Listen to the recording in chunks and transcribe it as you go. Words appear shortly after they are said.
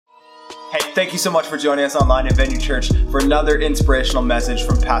Hey, thank you so much for joining us online at Venue Church for another inspirational message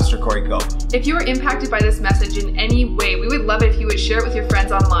from Pastor Corey Cope. If you were impacted by this message in any way, we would love it if you would share it with your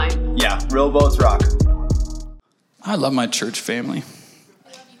friends online. Yeah, real boats rock. I love my church family.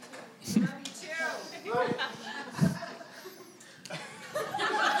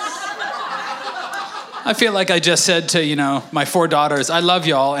 I feel like I just said to, my 4 daughters, I love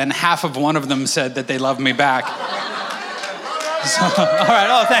y'all, and half of one of them said that they love me back. So, all right,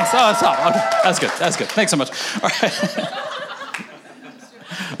 oh, thanks. Oh, stop. Okay. That's good. Thanks so much. All right.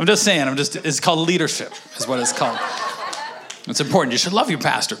 I'm just saying, it's called leadership, is what it's called. It's important. You should love your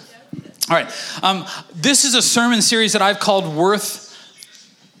pastor. All right. This is a sermon series that I've called Worth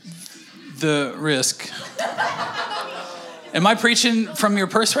the Risk. Am I preaching from your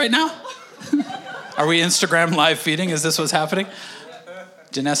purse right now? Are we Instagram live feeding? Is this what's happening?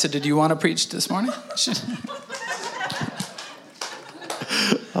 Janessa, did you want to preach this morning?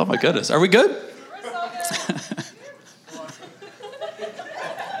 Oh my goodness. Are we good?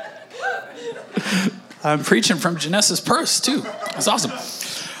 I'm preaching from Janessa's purse too. That's awesome.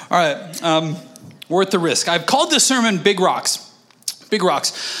 All right. Worth the risk. I've called this sermon Big Rocks. Big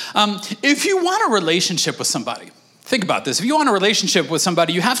Rocks. If you want a relationship with somebody, think about this. If you want a relationship with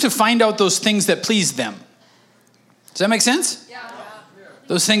somebody, you have to find out those things that please them. Does that make sense? Yeah.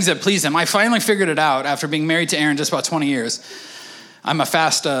 Those things that please them. I finally figured it out after being married to Aaron just about 20 years. I'm a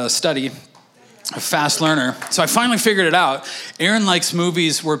fast study, a fast learner. So I finally figured it out. Aaron likes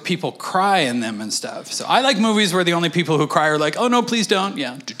movies where people cry in them and stuff. So I like movies where the only people who cry are like, oh no, please don't.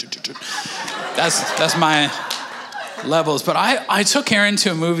 Yeah. That's my levels. But I took Aaron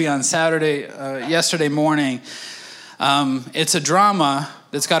to a movie on yesterday morning. It's a drama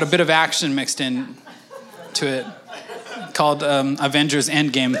that's got a bit of action mixed in to it called Avengers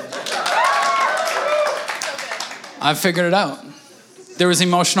Endgame. I figured it out. There was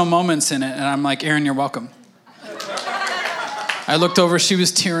emotional moments in it, and I'm like, Aaron, you're welcome. I looked over, she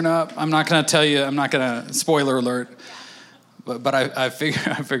was tearing up. I'm not going to tell you, I'm not going to, spoiler alert, but I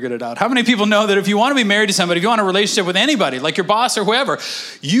figured it out. How many people know that if you want to be married to somebody, if you want a relationship with anybody, like your boss or whoever,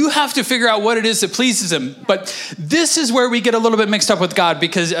 you have to figure out what it is that pleases them. But this is where we get a little bit mixed up with God,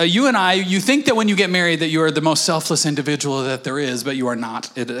 because you and I, you think that when you get married that you are the most selfless individual that there is, but you are not.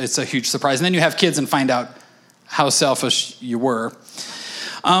 It's a huge surprise. And then you have kids and find out how selfish you were.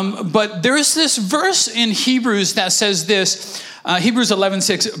 But there's this verse in Hebrews that says this, Hebrews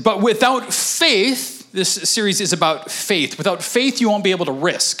 11:6, but without faith, this series is about faith. Without faith, you won't be able to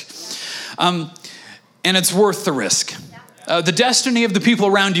risk. And it's worth the risk. The destiny of the people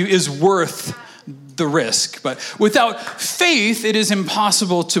around you is worth the risk. But without faith, it is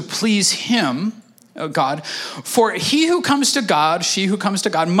impossible to please him, God. For he who comes to God, she who comes to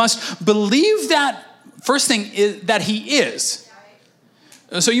God, must believe that, first thing, is that he is.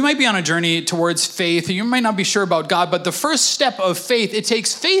 So you might be on a journey towards faith. You might not be sure about God, but the first step of faith, it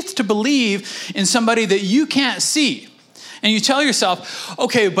takes faith to believe in somebody that you can't see. And you tell yourself,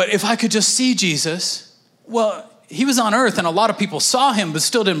 okay, but if I could just see Jesus, well, he was on earth and a lot of people saw him but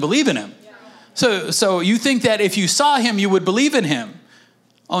still didn't believe in him. So you think that if you saw him, you would believe in him.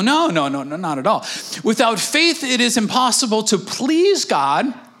 Oh, no, not at all. Without faith, it is impossible to please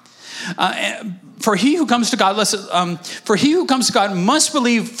God. For he who comes to God, must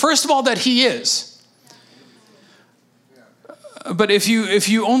believe, first of all, that he is. But if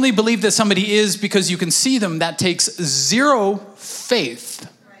you only believe that somebody is because you can see them, that takes zero faith.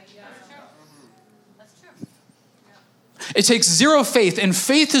 It takes zero faith, and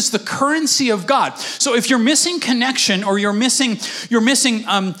faith is the currency of God. So if you're missing connection, or you're missing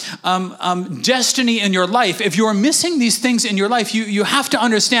destiny in your life, if you're missing these things in your life, you have to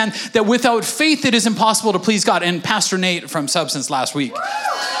understand that without faith, it is impossible to please God. And Pastor Nate from Substance last week,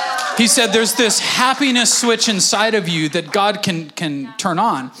 he said there's this happiness switch inside of you that God can turn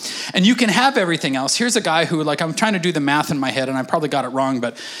on, and you can have everything else. Here's a guy who, I'm trying to do the math in my head, and I probably got it wrong,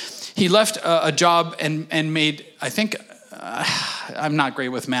 but he left a job and made, I think, I'm not great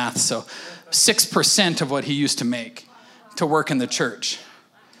with math, so 6% of what he used to make to work in the church.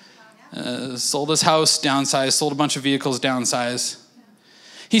 Sold his house, downsized, sold a bunch of vehicles, downsized.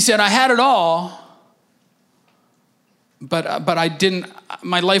 He said, I had it all, but I didn't,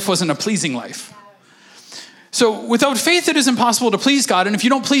 my life wasn't a pleasing life. So without faith, it is impossible to please God. And if you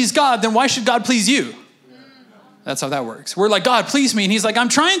don't please God, then why should God please you? That's how that works. We're like, God, please me. And he's like, I'm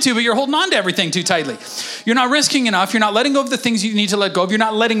trying to, but you're holding on to everything too tightly. You're not risking enough. You're not letting go of the things you need to let go of. You're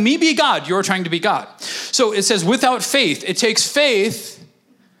not letting me be God. You're trying to be God. So it says, without faith, it takes faith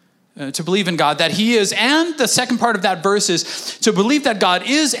to believe in God, that he is. And the second part of that verse is to believe that God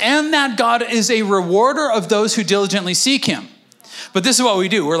is, and that God is a rewarder of those who diligently seek him. But this is what we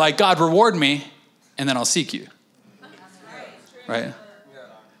do. We're like, God, reward me, and then I'll seek you. Right?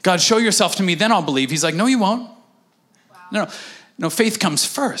 God, show yourself to me, then I'll believe. He's like, no, you won't. No, faith comes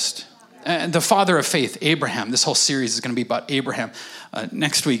first. And the father of faith, Abraham. This whole series is going to be about Abraham.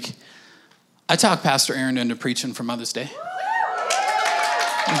 Next week, I talked Pastor Aaron into preaching for Mother's Day.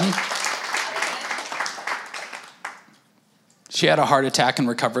 She had a heart attack and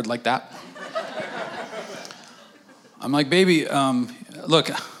recovered like that. I'm like, baby,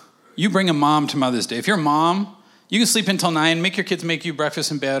 look, you bring a mom to Mother's Day. If you're a mom, you can sleep until 9, make your kids make you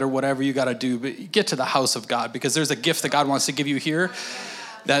breakfast in bed or whatever you got to do, but get to the house of God because there's a gift that God wants to give you here.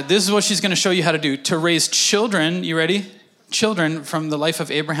 That this is what she's going to show you how to do. To raise children, you ready? Children from the life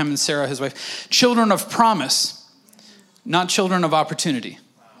of Abraham and Sarah, his wife. Children of promise, not children of opportunity.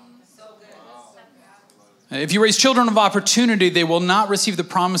 If you raise children of opportunity, they will not receive the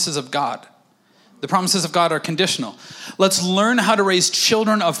promises of God. The promises of God are conditional. Let's learn how to raise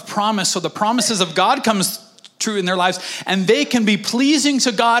children of promise so the promises of God comes true in their lives and they can be pleasing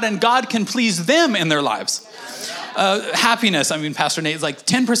to God and God can please them in their lives. Happiness, Pastor Nate, is like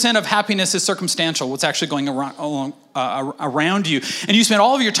 10% of happiness is circumstantial, what's actually going around you. And you spend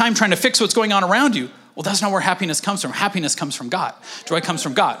all of your time trying to fix what's going on around you. Well, that's not where happiness comes from. Happiness comes from God. Joy comes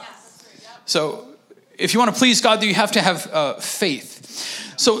from God. So if you want to please God, you have to have faith.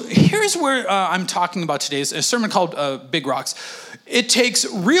 So here's where I'm talking about today. Is a sermon called Big Rocks. It takes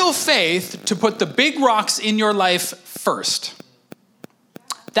real faith to put the big rocks in your life first.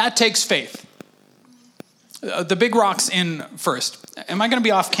 That takes faith. The big rocks in first. Am I going to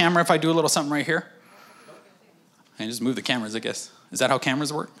be off camera if I do a little something right here? I just move the cameras, I guess. Is that how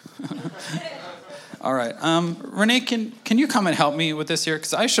cameras work? All right. Renee, can you come and help me with this here?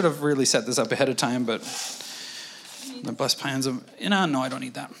 Because I should have really set this up ahead of time, but the blessed plans of... No, I don't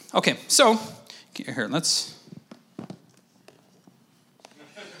need that. Okay, so here, let's...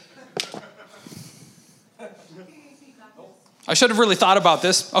 I should have really thought about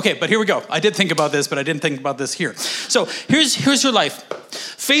this. Okay, but here we go. I did think about this, but I didn't think about this here. So here's your life.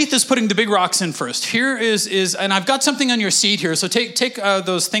 Faith is putting the big rocks in first. Here is, and I've got something on your seat here. So take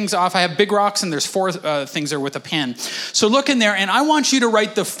those things off. I have big rocks, and there's 4 things there with a pen. So look in there, and I want you to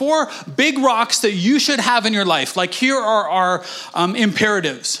write the 4 big rocks that you should have in your life. Like here are our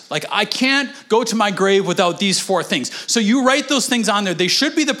imperatives. Like I can't go to my grave without these 4 things. So you write those things on there. They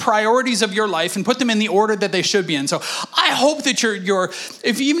should be the priorities of your life, and put them in the order that they should be in. So I hope that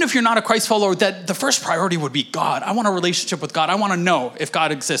even if you're not a Christ follower, that the first priority would be God. I want a relationship with God. I want to know if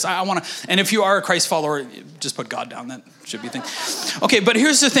God exists. I want to, and if you are a Christ follower, just put God down. That should be the thing. Okay, but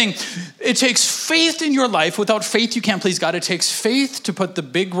here's the thing. It takes faith in your life. Without faith, you can't please God. It takes faith to put the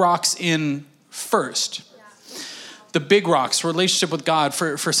big rocks in first. The big rocks, relationship with God.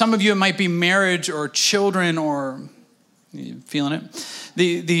 For some of you, it might be marriage or children or... You feeling it?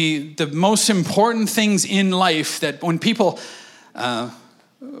 The most important things in life that when people, I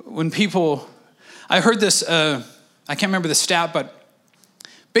heard this, I can't remember the stat, but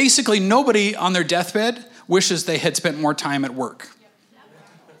basically nobody on their deathbed wishes they had spent more time at work.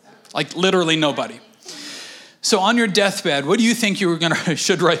 Like literally nobody. So on your deathbed, what do you think you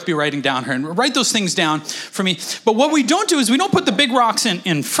should be writing down here? And write those things down for me. But what we don't do is we don't put the big rocks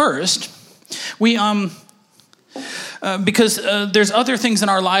in first. Because there's other things in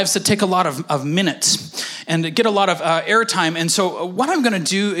our lives that take a lot of minutes and get a lot of airtime. And so what I'm going to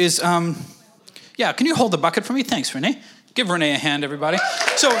do is, can you hold the bucket for me? Thanks, Renee. Give Renee a hand, everybody.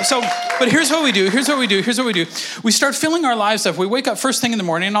 But here's what we do. We start filling our lives up. We wake up first thing in the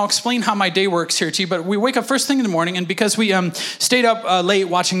morning, and I'll explain how my day works here to you. But we wake up first thing in the morning, and because we stayed up late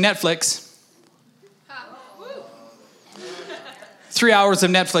watching Netflix, 3 hours of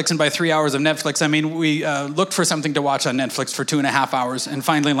Netflix, and by 3 hours of Netflix, I mean we looked for something to watch on Netflix for 2.5 hours and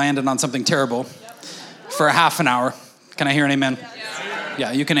finally landed on something terrible for a half an hour. Can I hear an amen?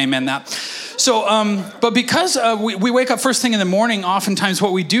 Yeah, you can amen that. So, but because we wake up first thing in the morning, oftentimes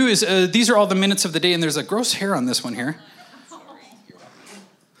what we do is, these are all the minutes of the day, and there's a gross hair on this one here.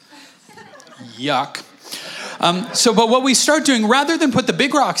 Yuck. But what we start doing, rather than put the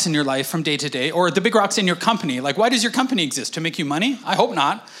big rocks in your life from day to day, or the big rocks in your company, like why does your company exist? To make you money? I hope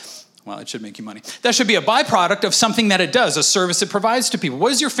not. Well, it should make you money. That should be a byproduct of something that it does, a service it provides to people. What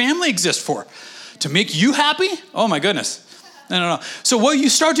does your family exist for? To make you happy? Oh my goodness. No. So what you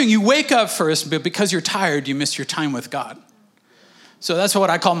start doing, you wake up first, but because you're tired, you miss your time with God. So that's what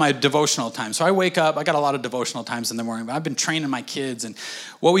I call my devotional time. So I wake up, I got a lot of devotional times in the morning, but I've been training my kids. And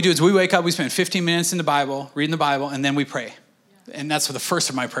what we do is we wake up, we spend 15 minutes in the Bible, reading the Bible, and then we pray. And that's for the first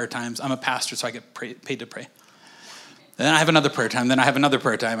of my prayer times. I'm a pastor, so I get paid to pray. Then I have another prayer time. Then I have another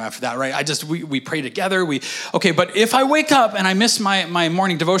prayer time after that, right? We pray together. Okay, but if I wake up and I miss my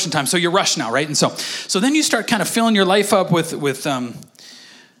morning devotion time, so you're rushed now, right? And so then you start kind of filling your life up with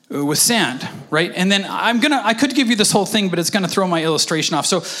sand, right? And then I could give you this whole thing, but it's going to throw my illustration off.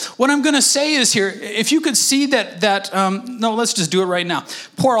 So what I'm going to say is here, if you could see no, let's just do it right now.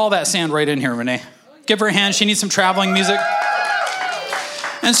 Pour all that sand right in here, Renee. Give her a hand. She needs some traveling music.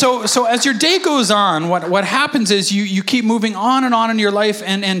 And so as your day goes on, what happens is you keep moving on and on in your life,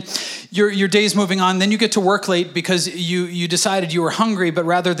 and your day's moving on. Then you get to work late because you decided you were hungry, but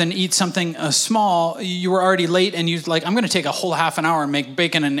rather than eat something small, you were already late, and you're like, I'm going to take a whole half an hour and make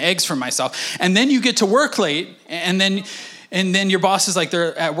bacon and eggs for myself. And then you get to work late, and then your boss is like,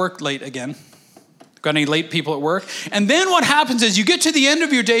 they're at work late again. Got any late people at work? And then what happens is you get to the end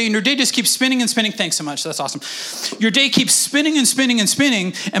of your day, and your day just keeps spinning and spinning. Thanks so much. That's awesome. Your day keeps spinning and spinning and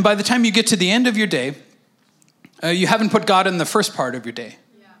spinning. And by the time you get to the end of your day, you haven't put God in the first part of your day.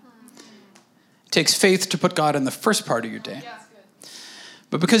 It takes faith to put God in the first part of your day.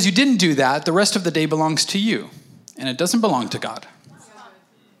 But because you didn't do that, the rest of the day belongs to you. And it doesn't belong to God.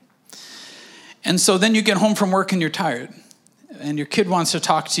 And so then you get home from work and you're tired. And your kid wants to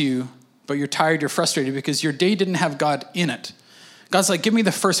talk to you, but you're tired, you're frustrated because your day didn't have God in it. God's like, give me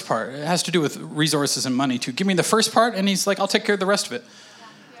the first part. It has to do with resources and money too. Give me the first part, and he's like, I'll take care of the rest of it.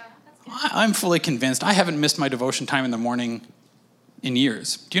 I'm fully convinced. I haven't missed my devotion time in the morning in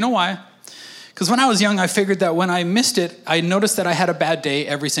years. Do you know why? Because when I was young, I figured that when I missed it, I noticed that I had a bad day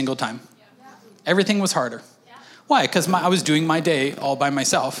every single time. Everything was harder. Why? Because I was doing my day all by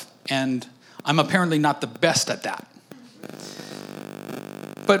myself, and I'm apparently not the best at that.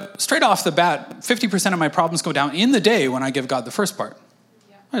 But straight off the bat, 50% of my problems go down in the day when I give God the first part.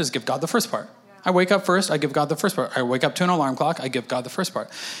 I just give God the first part. I wake up first, I give God the first part. I wake up to an alarm clock, I give God the first part.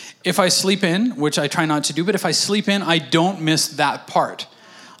 If I sleep in, which I try not to do, but if I sleep in, I don't miss that part.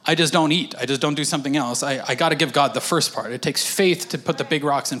 I just don't eat. I just don't do something else. I got to give God the first part. It takes faith to put the big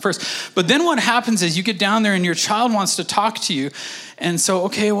rocks in first. But then what happens is you get down there and your child wants to talk to you. And so,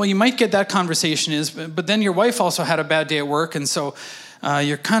 okay, well, you might get that conversation but then your wife also had a bad day at work. And so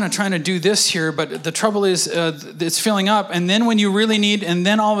you're kind of trying to do this here, but the trouble is it's filling up. And then when you really need, and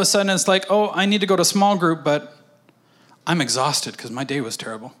then all of a sudden it's like, oh, I need to go to small group, but I'm exhausted because my day was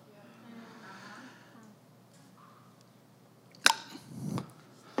terrible.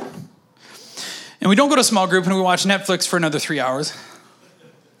 And we don't go to small group and we watch Netflix for another 3 hours.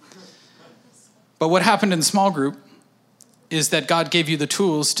 But what happened in small group is that God gave you the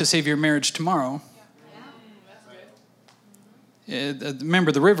tools to save your marriage tomorrow.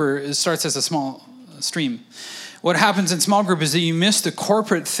 Remember, the river starts as a small stream. What happens in small group is that you miss the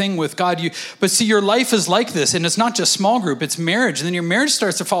corporate thing with God. But see, your life is like this, and it's not just small group, it's marriage. And then your marriage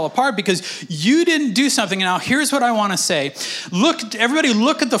starts to fall apart because you didn't do something. Now, here's what I want to say. Everybody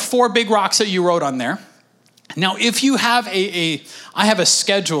look at the 4 big rocks that you wrote on there. Now, if you have I have a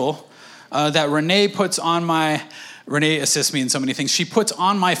schedule that Renee assists me in so many things. She puts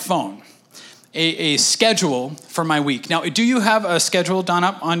on my phone a schedule for my week. Now, do you have a schedule done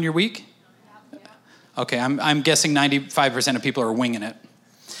up on your week? Okay, I'm guessing 95% of people are winging it.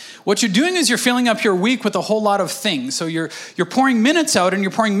 What you're doing is you're filling up your week with a whole lot of things. So you're pouring minutes out,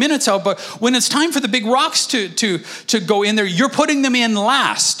 but when it's time for the big rocks to go in there, you're putting them in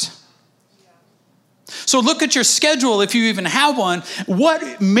last. So look at your schedule, if you even have one.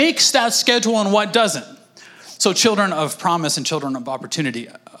 What makes that schedule and what doesn't? So children of promise and children of opportunity.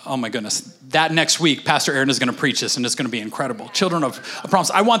 Oh my goodness. That next week, Pastor Aaron is going to preach this, and it's going to be incredible. Children of promise.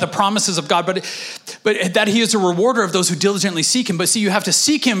 I want the promises of God, but that he is a rewarder of those who diligently seek him. But see, you have to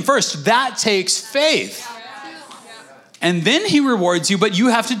seek him first. That takes faith. And then he rewards you, but you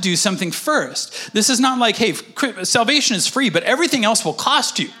have to do something first. This is not like, hey, salvation is free, but everything else will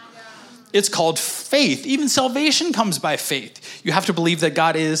cost you. It's called faith. Even salvation comes by faith. You have to believe that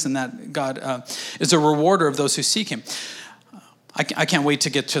God is, and that God is a rewarder of those who seek him. I can't wait to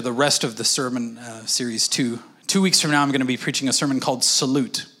get to the rest of the sermon series 2. 2 weeks from now, I'm going to be preaching a sermon called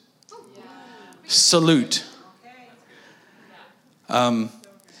Salute. Salute. A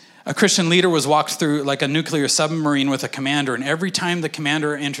Christian leader was walked through like a nuclear submarine with a commander, and every time the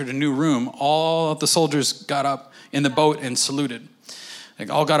commander entered a new room, all of the soldiers got up in the boat and saluted. Like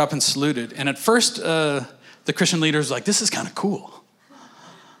all got up and saluted. And at first, the Christian leader was like, this is kind of cool.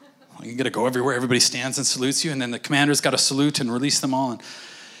 You got to go everywhere. Everybody stands and salutes you. And then the commander's got to salute and release them all. And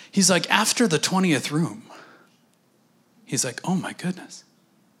he's like, after the 20th room, he's like, oh my goodness,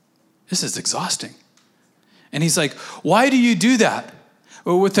 this is exhausting. And he's like, why do you do that?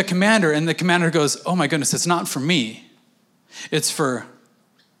 Well, with the commander. And the commander goes, oh my goodness, it's not for me. It's for,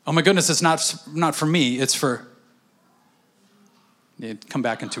 oh my goodness, it's not for me. It's for Come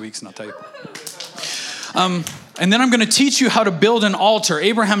back in 2 weeks and I'll tell you. And then I'm going to teach you how to build an altar.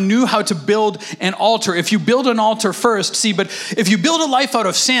 Abraham knew how to build an altar. If you build an altar first, but if you build a life out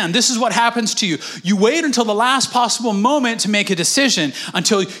of sand, this is what happens to you. You wait until the last possible moment to make a decision,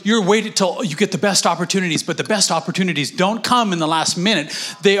 until you're waiting till you get the best opportunities. But the best opportunities don't come in the last minute.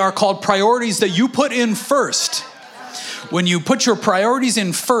 They are called priorities that you put in first. When you put your priorities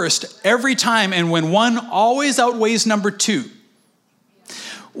in first every time, and when one always outweighs number two,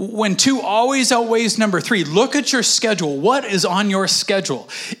 when two always outweighs number three, look at your schedule. What is on your schedule?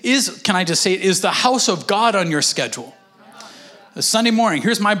 Can I just say it, is the house of God on your schedule? A Sunday morning,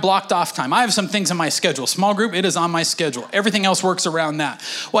 here's my blocked off time. I have some things on my schedule. Small group, it is on my schedule. Everything else works around that.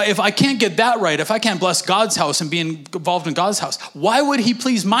 Well, if I can't get that right, if I can't bless God's house and be involved in God's house, why would he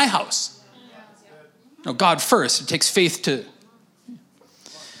please my house? No, God first. It takes faith to.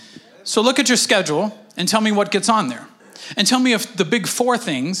 So look at your schedule and tell me what gets on there. And tell me if the big four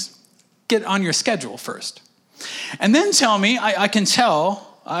things get on your schedule first. And then tell me, I can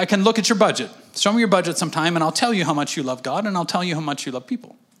look at your budget. Show me your budget sometime, and I'll tell you how much you love God, and I'll tell you how much you love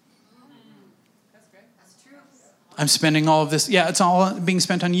people. That's great. That's true. I'm spending all of this. Yeah, it's all being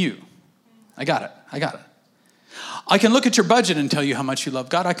spent on you. I got it. I can look at your budget and tell you how much you love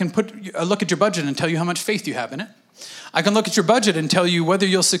God. I can look at your budget and tell you how much faith you have in it. I can look at your budget and tell you whether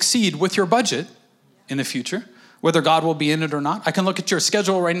you'll succeed with your budget in the future, whether God will be in it or not. I can look at your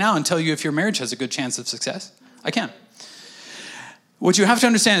schedule right now and tell you if your marriage has a good chance of success. I can. What you have to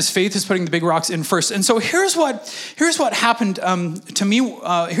understand is faith is putting the big rocks in first. And so here's what happened to me.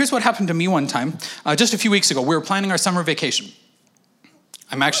 Here's what happened to me one time, just a few weeks ago. We were planning our summer vacation.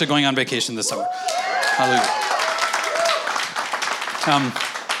 I'm actually going on vacation this summer. Hallelujah.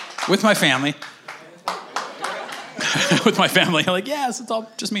 With my family. With my family. Like, yes, it's all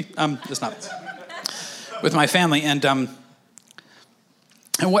just me. It's not. With my family. And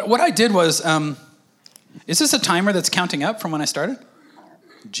what I did was, is this a timer that's counting up from when I started?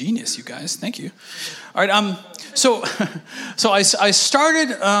 Genius, you guys. Thank you. All right. So I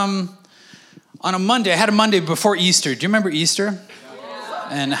started on a Monday. I had a Monday before Easter. Do you remember Easter? Yeah.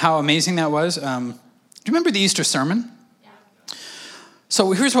 And how amazing that was? Do you remember the Easter sermon?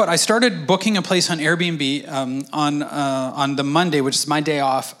 So here's what, I started booking a place on Airbnb on the Monday, which is my day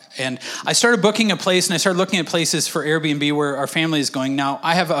off. And I started booking a place, and I started looking at places for Airbnb where our family is going. Now,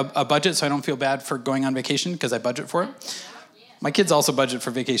 I have a budget, so I don't feel bad for going on vacation because I budget for it. My kids also budget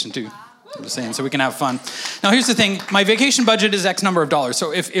for vacation too. I'm just saying, so we can have fun. Now, here's the thing. My vacation budget is X number of dollars.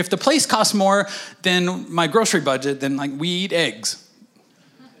 So if the place costs more than my grocery budget, then like we eat eggs.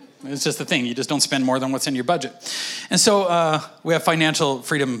 It's just the thing. You just don't spend more than what's in your budget. And so we have financial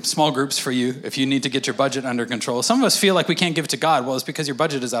freedom small groups for you if you need to get your budget under control. Some of us feel like we can't give it to God. Well, it's because your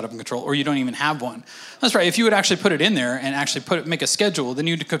budget is out of control or you don't even have one. That's right. If you would actually put it in there and actually make a schedule, then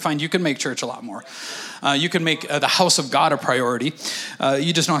you could find you could make church a lot more. You can make the house of God a priority.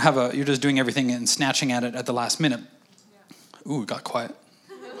 You just don't have you're just doing everything and snatching at it at the last minute. Ooh, it got quiet.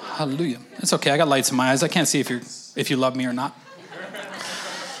 Hallelujah. It's okay. I got lights in my eyes. I can't see if you love me or not.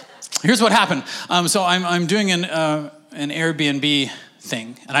 Here's what happened. So I'm doing an Airbnb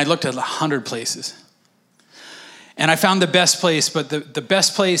thing, and I looked at 100 places. And I found the best place, but the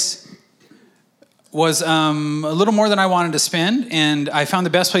best place was a little more than I wanted to spend, and I found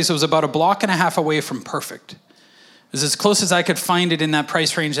the best place that was about a block and a half away from perfect. It was as close as I could find it in that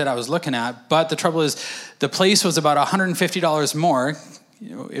price range that I was looking at, but the trouble is the place was about $150 more,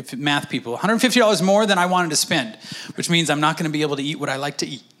 if math people, $150 more than I wanted to spend, which means I'm not going to be able to eat what I like to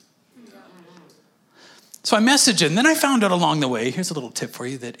eat. So I messaged it, and then I found out along the way, here's a little tip for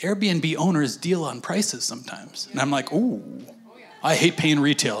you, that Airbnb owners deal on prices sometimes. And I'm like, ooh, I hate paying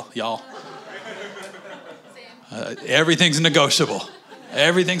retail, y'all. Everything's negotiable.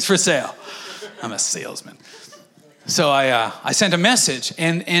 Everything's for sale. I'm a salesman. So I sent a message,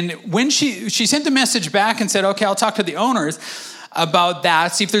 and when she sent the message back and said, okay, I'll talk to the owners about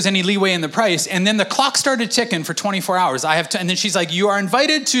that, see if there's any leeway in the price. And then the clock started ticking for 24 hours. And then she's like, you are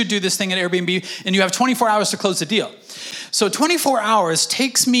invited to do this thing at Airbnb, and you have 24 hours to close the deal. So 24 hours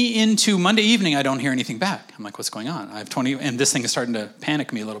takes me into Monday evening. I don't hear anything back. I'm like, what's going on? I have 20, and this thing is starting to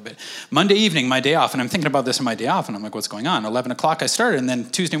panic me a little bit. Monday evening, my day off, and I'm thinking about this on my day off, and I'm like, what's going on? 11 o'clock I started, and then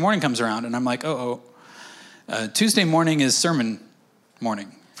Tuesday morning comes around, and I'm like, Tuesday morning is sermon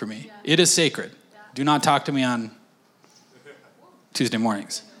morning for me. Yeah. It is sacred. Yeah. Do not talk to me on Tuesday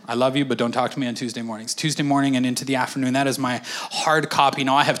mornings. I love you, but don't talk to me on Tuesday mornings. Tuesday morning and into the afternoon, that is my hard copy.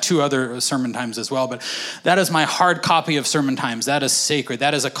 Now, I have 2 other sermon times as well, but that is my hard copy of sermon times. That is sacred.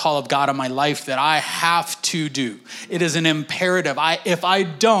 That is a call of God on my life that I have to do. It is an imperative. If I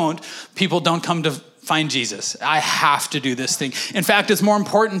don't, people don't come to find Jesus. I have to do this thing. In fact, it's more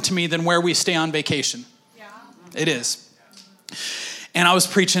important to me than where we stay on vacation. Yeah. It is. And I was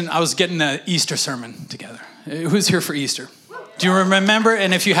getting the Easter sermon together. Who's here for Easter? Do you remember?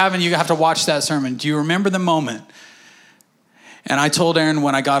 And if you haven't, you have to watch that sermon. Do you remember the moment? And I told Aaron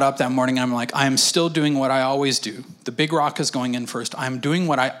when I got up that morning, I'm like, I am still doing what I always do. The big rock is going in first. I'm doing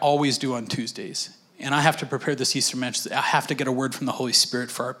what I always do on Tuesdays. And I have to prepare this Easter message. I have to get a word from the Holy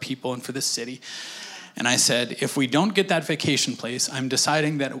Spirit for our people and for this city. And I said, if we don't get that vacation place, I'm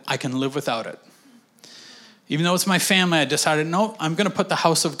deciding that I can live without it. Even though it's my family, I decided, no, I'm going to put the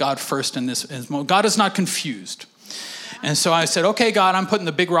house of God first in this. God is not confused. And so I said, okay, God, I'm putting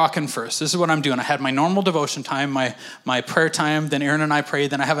the big rock in first. This is what I'm doing. I had my normal devotion time, my prayer time. Then Aaron and I pray.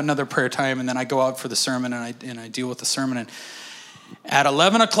 Then I have another prayer time. And then I go out for the sermon and I deal with the sermon. And at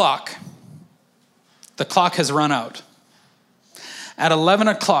 11 o'clock, the clock has run out. At 11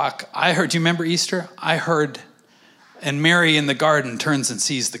 o'clock, I heard, do you remember Easter? I heard, and Mary in the garden turns and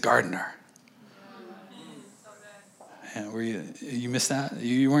sees the gardener. And you missed that?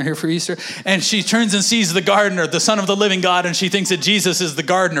 You weren't here for Easter? And she turns and sees the gardener, the Son of the living God, and she thinks that Jesus is the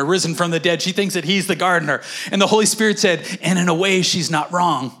gardener, risen from the dead. She thinks that he's the gardener. And the Holy Spirit said, and in a way, she's not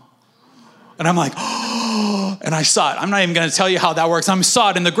wrong. And I'm like, oh, and I saw it. I'm not even going to tell you how that works. I saw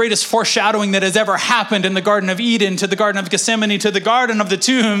it in the greatest foreshadowing that has ever happened in the Garden of Eden, to the Garden of Gethsemane, to the Garden of the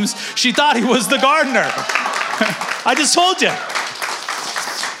Tombs. She thought he was the gardener. I just told you.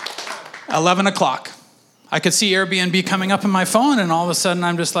 11 o'clock. I could see Airbnb coming up in my phone, and all of a sudden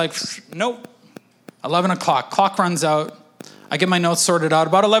I'm just like, nope. 11 o'clock. Clock runs out. I get my notes sorted out.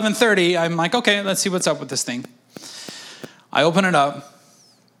 About 11:30, I'm like, okay, let's see what's up with this thing. I open it up.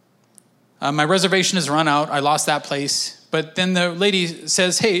 My reservation has run out. I lost that place. But then the lady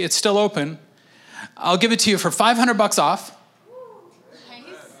says, hey, it's still open. I'll give it to you for $500 off. Nice.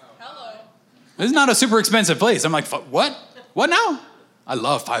 Hello. This is not a super expensive place. I'm like, what? What now? I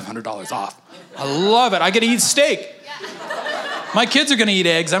love $500 off. I love it. I get to eat steak. My kids are going to eat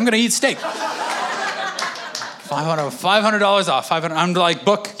eggs. I'm going to eat steak. $500 off. $500. I'm like,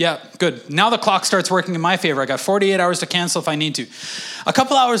 book. Yeah, good. Now the clock starts working in my favor. I got 48 hours to cancel if I need to. A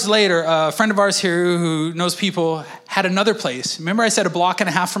couple hours later, a friend of ours here who knows people had another place. Remember I said a block and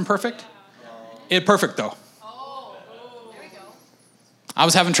a half from perfect? Perfect, though. There we go. I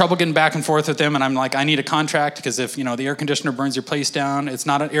was having trouble getting back and forth with them, and I'm like, I need a contract because if, the air conditioner burns your place down, it's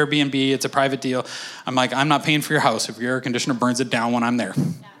not an Airbnb, it's a private deal. I'm like, I'm not paying for your house if your air conditioner burns it down when I'm there.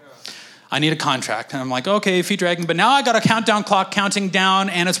 I need a contract. And I'm like, okay, feet dragging. But now I got a countdown clock counting down,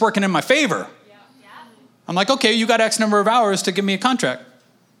 and it's working in my favor. I'm like, okay, you got X number of hours to give me a contract.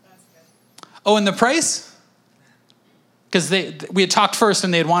 Oh, and the price? Because we had talked first,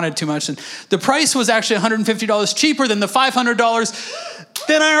 and they had wanted too much. And the price was actually $150 cheaper than the $500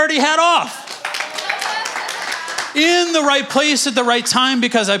 that I already had off. In the right place at the right time,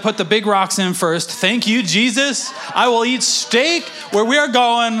 because I put the big rocks in first. Thank you, Jesus. I will eat steak where we are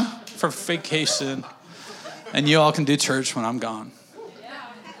going for vacation. And you all can do church when I'm gone.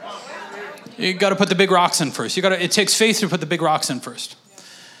 You got to put the big rocks in first. It takes faith to put the big rocks in first.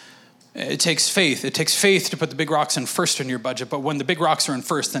 It takes faith. It takes faith to put the big rocks in first in your budget. But when the big rocks are in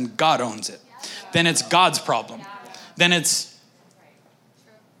first, then God owns it. Then it's God's problem. Then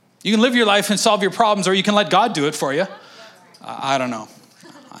you can live your life and solve your problems, or you can let God do it for you. I don't know.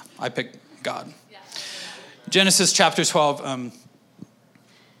 I pick God. Genesis chapter 12.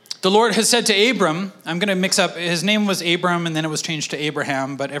 The Lord has said to Abram, I'm going to mix up, his name was Abram and then it was changed to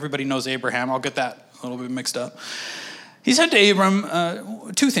Abraham, but everybody knows Abraham. I'll get that a little bit mixed up. He said to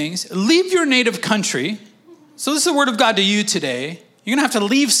Abram two things. Leave your native country. So this is the word of God to you today. You're going to have to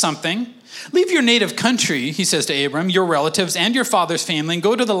leave something. Leave your native country, he says to Abram, your relatives and your father's family, and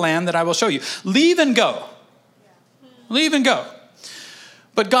go to the land that I will show you. Leave and go. Leave and go.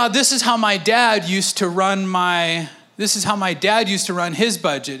 But God, this is how my dad used to run his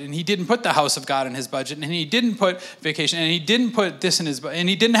budget, and he didn't put the house of God in his budget, and he didn't put vacation, and he didn't put this in his budget, and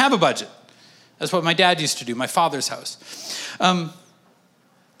he didn't have a budget. That's what my dad used to do, my father's house.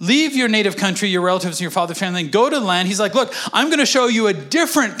 Leave your native country, your relatives and your father's family, and go to the land. He's like, look, I'm going to show you a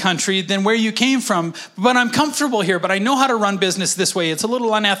different country than where you came from, but I'm comfortable here, but I know how to run business this way. It's a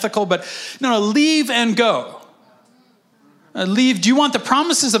little unethical, but no, leave and go. Leave. Do you want the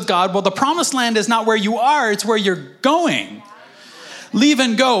promises of God? Well, the promised land is not where you are, it's where you're going. Leave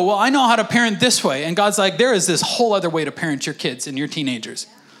and go. Well, I know how to parent this way. And God's like, there is this whole other way to parent your kids and your teenagers.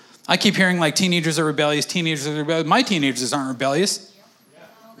 I keep hearing like teenagers are rebellious. My teenagers aren't rebellious.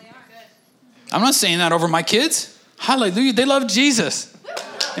 I'm not saying that over my kids. Hallelujah. They love Jesus.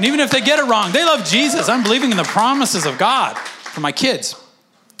 And even if they get it wrong, they love Jesus. I'm believing in the promises of God for my kids.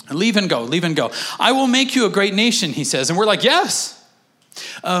 Leave and go, leave and go. I will make you a great nation, he says. And we're like, yes.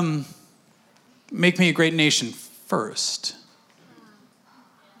 Make me a great nation first.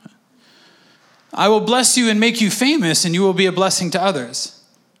 I will bless you and make you famous, and you will be a blessing to others.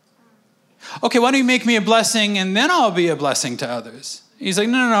 Okay, why don't you make me a blessing, and then I'll be a blessing to others? He's like,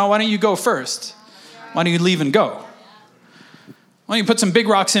 no, why don't you go first? Why don't you leave and go? Why don't you put some big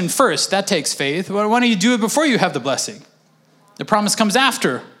rocks in first? That takes faith. Why don't you do it before you have the blessing? The promise comes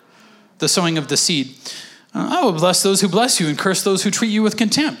after the sowing of the seed. I will bless those who bless you and curse those who treat you with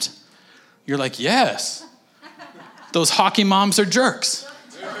contempt. You're like, yes. Those hockey moms are jerks.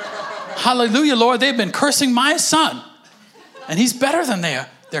 Hallelujah, Lord, they've been cursing my son. And he's better than they are.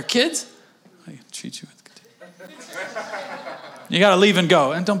 Their kids, I treat you with contempt. You got to leave and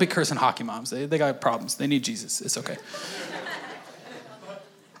go. And don't be cursing hockey moms. They got problems. They need Jesus. It's okay.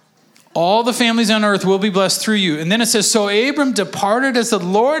 All the families on earth will be blessed through you. And then it says, so Abram departed as the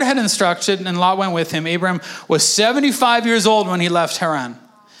Lord had instructed, and Lot went with him. Abram was 75 years old when he left Haran.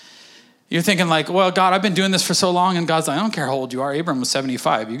 You're thinking like, well, God, I've been doing this for so long. And God's like, I don't care how old you are. Abram was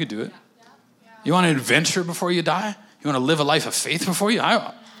 75. You could do it. You want an adventure before you die? You want to live a life of faith before you?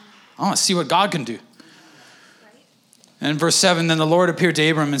 I want to see what God can do. And in verse 7, then the Lord appeared to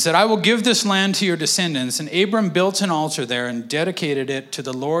Abram and said, I will give this land to your descendants. And Abram built an altar there and dedicated it to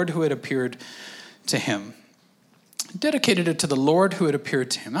the Lord who had appeared to him. Dedicated it to the Lord who had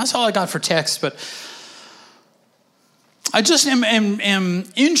appeared to him. That's all I got for text, but I just am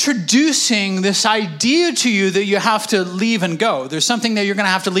introducing this idea to you that you have to leave and go. There's something that you're going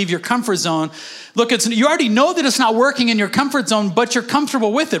to have to leave your comfort zone. Look, you already know that it's not working in your comfort zone, but you're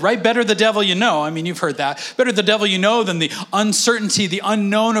comfortable with it, right? Better the devil you know. I mean, you've heard that. Better the devil you know than the uncertainty, the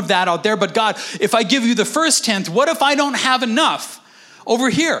unknown of that out there. But God, if I give you the first tenth, what if I don't have enough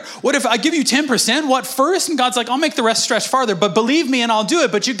over here? What if I give you 10%? What first? And God's like, I'll make the rest stretch farther, but believe me and I'll do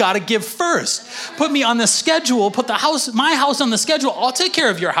it, but you got to give first. Put me on the schedule, put my house on the schedule. I'll take care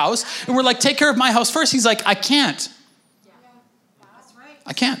of your house. And we're like, take care of my house first. He's like, I can't.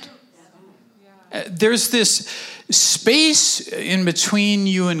 I can't. There's this space in between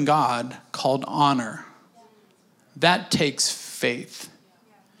you and God called honor. That takes faith.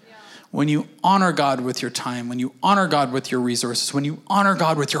 When you honor God with your time, when you honor God with your resources, when you honor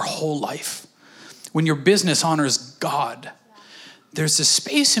God with your whole life, when your business honors God, there's a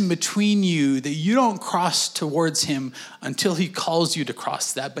space in between you that you don't cross towards him until he calls you to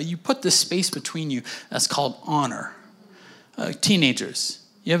cross that. But you put the space between you. That's called honor. Teenagers,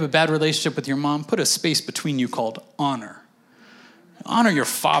 you have a bad relationship with your mom, put a space between you called honor. Honor your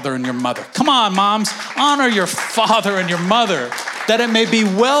father and your mother. Come on, moms. Honor your father and your mother, that it may be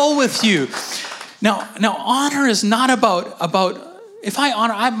well with you. Now honor is not about if I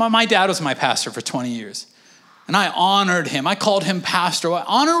honor, my dad was my pastor for 20 years. And I honored him. I called him pastor.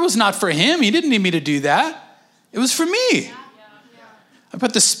 Honor was not for him. He didn't need me to do that. It was for me. I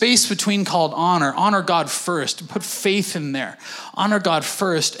put the space between called honor. Honor God first. Put faith in there. Honor God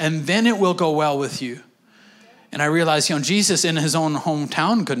first, and then it will go well with you. And I realized, Jesus in his own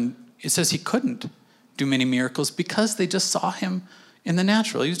hometown he couldn't do many miracles because they just saw him in the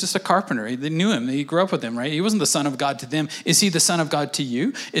natural. He was just a carpenter. They knew him. He grew up with him, right? He wasn't the Son of God to them. Is he the Son of God to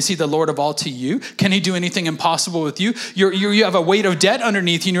you? Is he the Lord of all to you? Can he do anything impossible with you? You have a weight of debt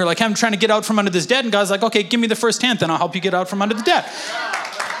underneath you, and you're like, I'm trying to get out from under this debt. And God's like, okay, give me the first tenth, and I'll help you get out from under the debt.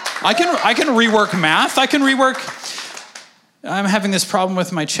 I can rework math. I'm having this problem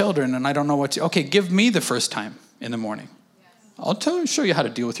with my children, and I don't know what to. Okay, give me the first time in the morning. I'll show you how to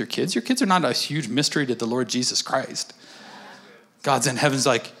deal with your kids. Your kids are not a huge mystery to the Lord Jesus Christ. God's in heaven's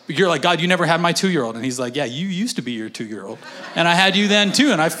like, you're like, God, you never had my 2-year-old. And he's like, yeah, you used to be your 2-year-old. And I had you then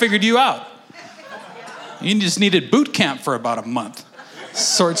too, and I figured you out. You just needed boot camp for about a month.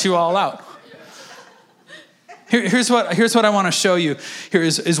 Sort you all out. Here's what I want to show you. Here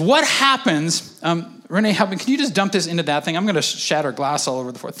is what happens. Renee, help me. Can you just dump this into that thing? I'm going to shatter glass all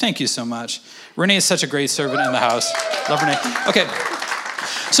over the floor. Thank you so much. Renee is such a great servant in the house. Love Renee. Okay.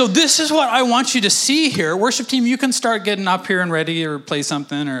 So this is what I want you to see here. Worship team, you can start getting up here and ready or play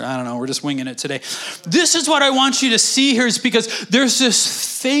something, or I don't know, we're just winging it today. This is what I want you to see here, is because there's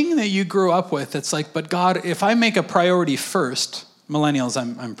this thing that you grew up with. It's like, but God, if I make a priority first, millennials,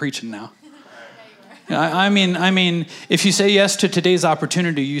 I'm preaching now. I mean, if you say yes to today's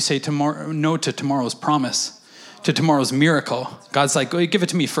opportunity, you say no to tomorrow's promise, to tomorrow's miracle. God's like, oh, give it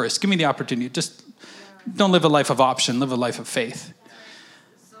to me first. Give me the opportunity. Just don't live a life of option. Live a life of faith.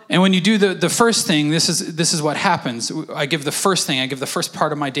 And when you do the first thing, this is what happens. I give the first thing. I give the first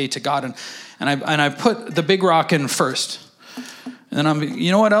part of my day to God, and I put the big rock in first. And then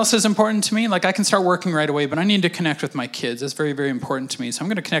you know what else is important to me? Like I can start working right away, but I need to connect with my kids. That's very, very important to me. So I'm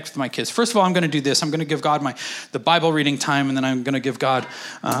going to connect with my kids. First of all, I'm going to do this. I'm going to give God the Bible reading time, and then I'm going to give God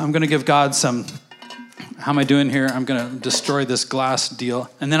some. How am I doing here? I'm going to destroy this glass deal.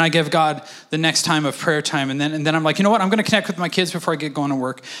 And then I give God the next time of prayer time. And then I'm like, you know what? I'm going to connect with my kids before I get going to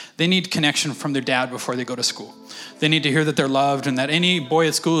work. They need connection from their dad before they go to school. They need to hear that they're loved and that any boy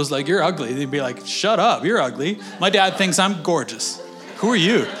at school is like, you're ugly. They'd be like, shut up, you're ugly. My dad thinks I'm gorgeous. Who are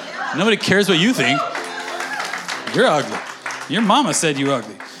you? Nobody cares what you think. You're ugly. Your mama said you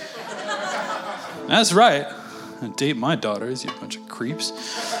ugly. That's right. Date my daughters, you bunch of creeps.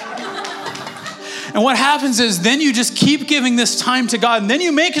 And what happens is then you just keep giving this time to God, and then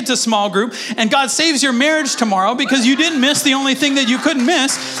you make it to small group, and God saves your marriage tomorrow because you didn't miss the only thing that you couldn't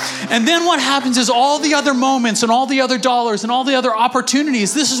miss. And then what happens is all the other moments and all the other dollars and all the other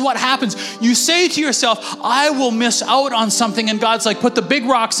opportunities, this is what happens. You say to yourself, I will miss out on something, and God's like, put the big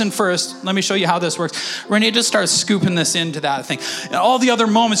rocks in first. Let me show you how this works. Renee just starts scooping this into that thing. And all the other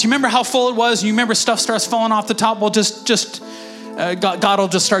moments, you remember how full it was? You remember stuff starts falling off the top? Well, God will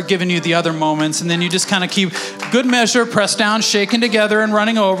just start giving you the other moments, and then you just kind of keep good measure, pressed down, shaken together, and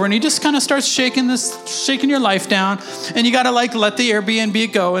running over, and you just kind of start shaking your life down, and you got to like let the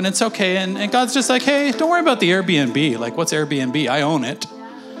Airbnb go, and it's okay, and God's just like, hey, don't worry about the Airbnb. Like, what's Airbnb? I own it.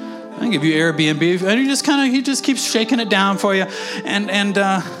 I give you Airbnb, and he just keeps shaking it down for you, and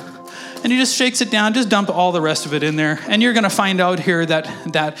he just shakes it down. Just dump all the rest of it in there, and you're going to find out here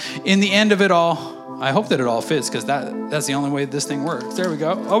that in the end of it all, I hope that it all fits because that's the only way this thing works. There we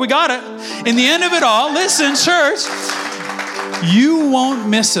go. Oh, we got it. In the end of it all, listen, church, you won't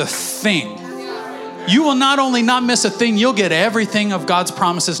miss a thing. You will not only not miss a thing, you'll get everything of God's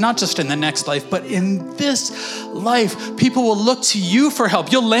promises, not just in the next life, but in this life. People will look to you for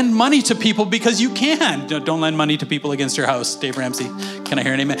help. You'll lend money to people because you can. Don't lend money to people against your house, Dave Ramsey. Can I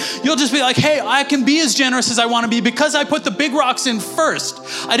hear an amen? You'll just be like, hey, I can be as generous as I want to be because I put the big rocks in first.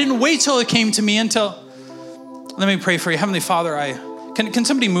 I didn't wait till it came to me until... Let me pray for you. Heavenly Father, can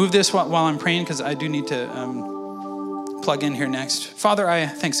somebody move this while I'm praying? Because I do need to plug in here next. Father,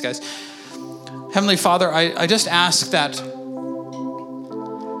 thanks guys. Heavenly Father, I just ask that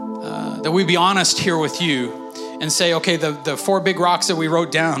we be honest here with you and say, okay, the 4 big rocks that we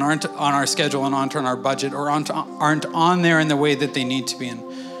wrote down aren't on our schedule and aren't on our budget or aren't on there in the way that they need to be in.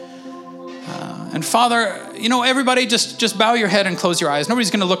 And Father, everybody just bow your head and close your eyes.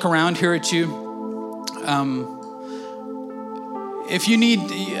 Nobody's going to look around here at you. If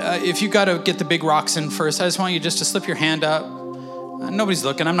you got to get the big rocks in first, I just want you just to slip your hand up. Nobody's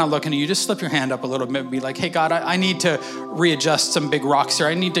looking. I'm not looking at you. Just slip your hand up a little bit and be like, hey, God, I need to readjust some big rocks here.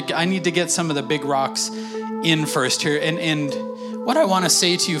 I need to get some of the big rocks in first here. And what I want to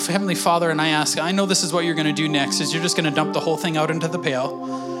say to you, Heavenly Father, and I know this is what you're going to do next, is you're just going to dump the whole thing out into the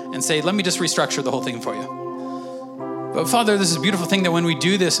pail and say, let me just restructure the whole thing for you. But Father, this is a beautiful thing that when we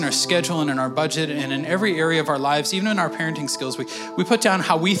do this in our schedule and in our budget and in every area of our lives, even in our parenting skills, we put down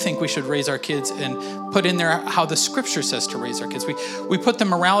how we think we should raise our kids and put in there how the scripture says to raise our kids. We put the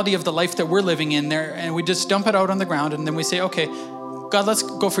morality of the life that we're living in there and we just dump it out on the ground and then we say, okay, God, let's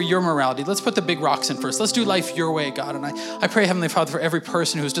go for your morality. Let's put the big rocks in first. Let's do life your way, God. And I pray, Heavenly Father, for every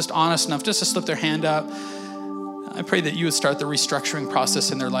person who's just honest enough just to slip their hand up. I pray that you would start the restructuring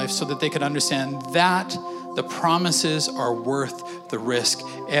process in their life so that they could understand that the promises are worth the risk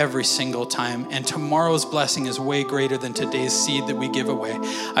every single time. And tomorrow's blessing is way greater than today's seed that we give away.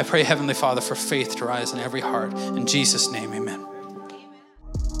 I pray, Heavenly Father, for faith to rise in every heart. In Jesus' name, amen.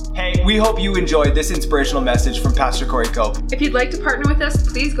 Hey, we hope you enjoyed this inspirational message from Pastor Corey Cope. If you'd like to partner with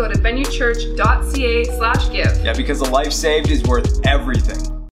us, please go to venuechurch.ca/give. Yeah, because a life saved is worth everything.